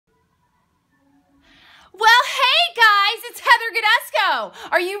go.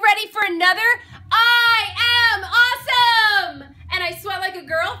 Are you ready for another I Am Awesome? And I sweat like a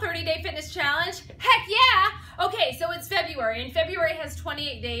girl 30-day fitness challenge? Heck yeah. Okay, so it's February, and February has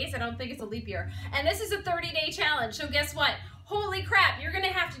 28 days. I don't think it's a leap year. And this is a 30-day challenge, so guess what? Holy crap, you're gonna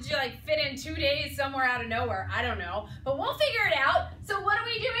have to fit in 2 days somewhere out of nowhere. I don't know, but we'll figure it out. So what are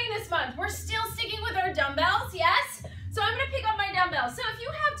we doing this month? We're still sticking with our dumbbells, yes? So I'm gonna pick up my dumbbells. So if you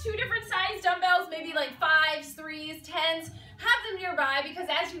have 2 different size dumbbells, maybe like 5s, 3s, 10s, have them nearby, because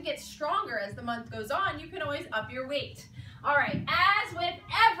as you get stronger as the month goes on, you can always up your weight. All right, as with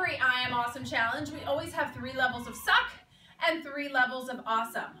every I Am Awesome challenge, we always have 3 levels of suck and 3 levels of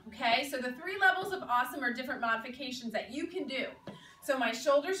awesome, okay? So the 3 levels of awesome are different modifications that you can do. So my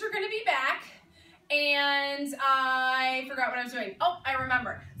shoulders are gonna be back, and I forgot what I was doing. Oh, I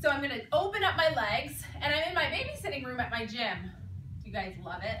remember. So I'm gonna open up my legs, and I'm in my babysitting room at my gym. You guys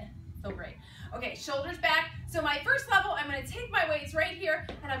love it? So great. Okay, shoulders back. So my first level, I'm gonna take my weights right here,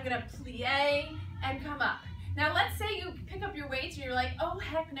 and I'm gonna plie and come up. Now let's say you pick up your weights and you're like, oh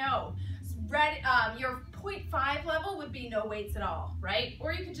heck no. Your 0.5 level would be no weights at all, right?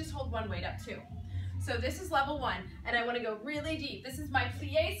 Or you could just hold one weight up too. So this is level 1, and I want to go really deep. This is my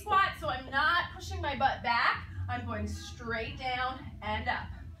plie squat, so I'm not pushing my butt back. I'm going straight down and up.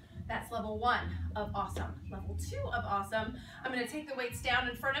 That's level 1 of awesome. Level 2 of awesome, I'm going to take the weights down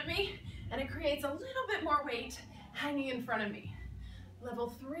in front of me, and it creates a little bit more weight hanging in front of me. Level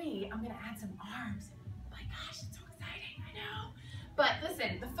 3, I'm going to add some arms. Oh my gosh, it's so exciting, I know. But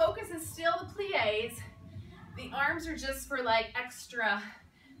listen, the focus is still the plies. The arms are just for like extra.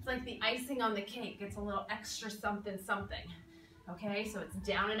 It's like the icing on the cake. It's a little extra something, something. Okay, so it's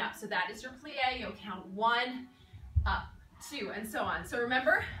down and up. So that is your plie. You'll count 1, up, 2, and so on. So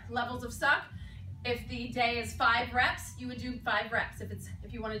remember, levels of suck. If the day is 5 reps, you would do 5 reps.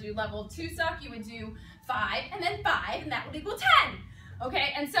 If you want to do level 2 suck, you would do 5, and then 5, and that would equal 10.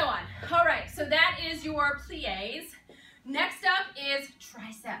 Okay, and so on. All right, so that is your plies. Next up is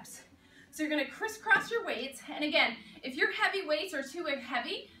triceps. So you're gonna crisscross your weights, and again, if your heavy weights are too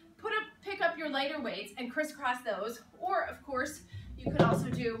heavy, pick up your lighter weights and crisscross those, or of course, you could also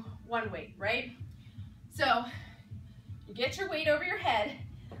do 1 weight, right? So you get your weight over your head.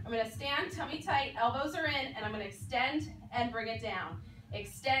 I'm gonna stand tummy tight, elbows are in, and I'm gonna extend and bring it down.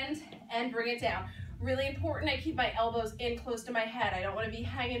 Extend and bring it down. Really important, I keep my elbows in close to my head. I don't wanna be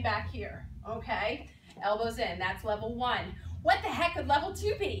hanging back here, okay? Elbows in, that's level 1. What the heck could level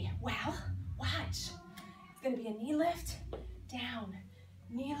 2 be? Well, watch. It's gonna be a knee lift, down,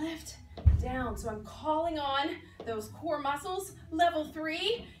 knee lift, down. So I'm calling on those core muscles. Level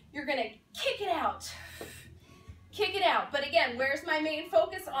 3, you're gonna kick it out. Kick it out. But again, where's my main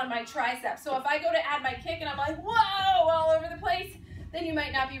focus? On my triceps. So if I go to add my kick and I'm like, whoa, all over the place, then you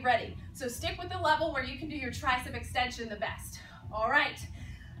might not be ready. So stick with the level where you can do your tricep extension the best. All right.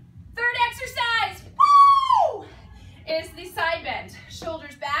 Third exercise, woo, is the side bend.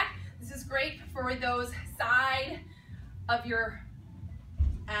 Shoulders back. This is great for those side of your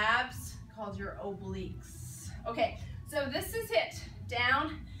abs called your obliques. Okay, so this is it,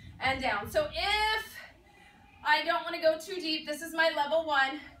 down and down. So if I don't want to go too deep, this is my level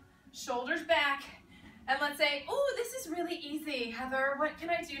 1, shoulders back. And let's say, oh, this is really easy, Heather. What can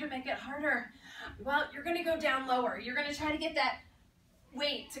I do to make it harder? Well, you're going to go down lower. You're going to try to get that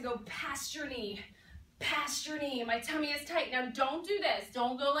weight to go past your knee, past your knee. My tummy is tight. Now don't do this.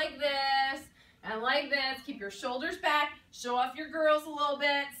 Don't go like this and like this. Keep your shoulders back. Show off your girls a little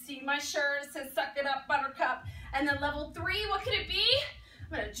bit. See my shirt, it says suck it up, buttercup. And then level 3, what could it be?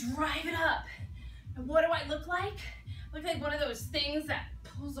 I'm gonna drive it up. And what do I look like? I look like one of those things that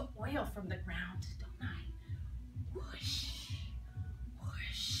pulls the oil from the ground, don't I? Whoosh.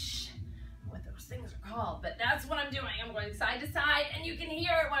 What those things are called, but that's what I'm doing. I'm going side to side, and you can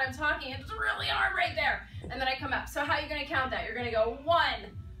hear it when I'm talking. It's really hard right there. And then I come up. So how are you going to count that? You're going to go 1,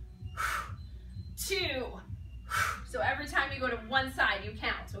 2. So every time you go to one side, you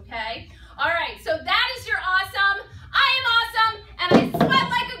count, okay? All right, so that is your awesome.